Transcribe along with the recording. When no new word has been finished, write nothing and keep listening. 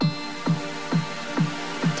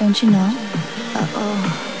don't you know?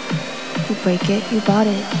 Uh-oh. You break it, you bought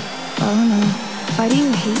it. Oh no, why do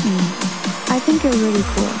you hate me? I think you're really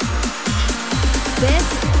cool. This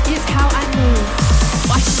is how I move.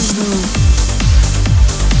 Watch me move.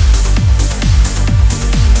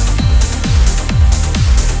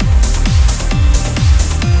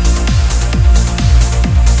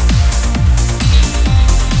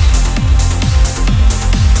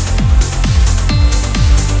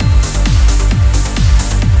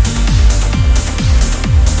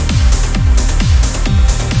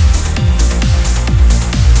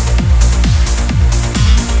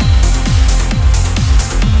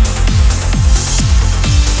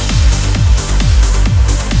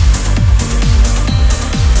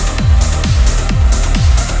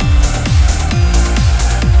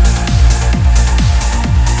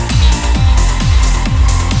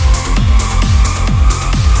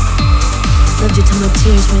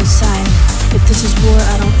 Tears went silent. If this is war,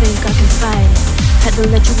 I don't think I can fight it. Had to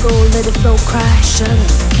let you go, let it flow, cry. Shut up,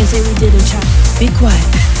 can't say we didn't try. Be quiet.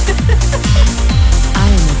 I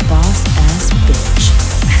am a boss ass bitch.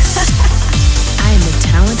 I am a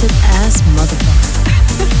talented ass motherfucker.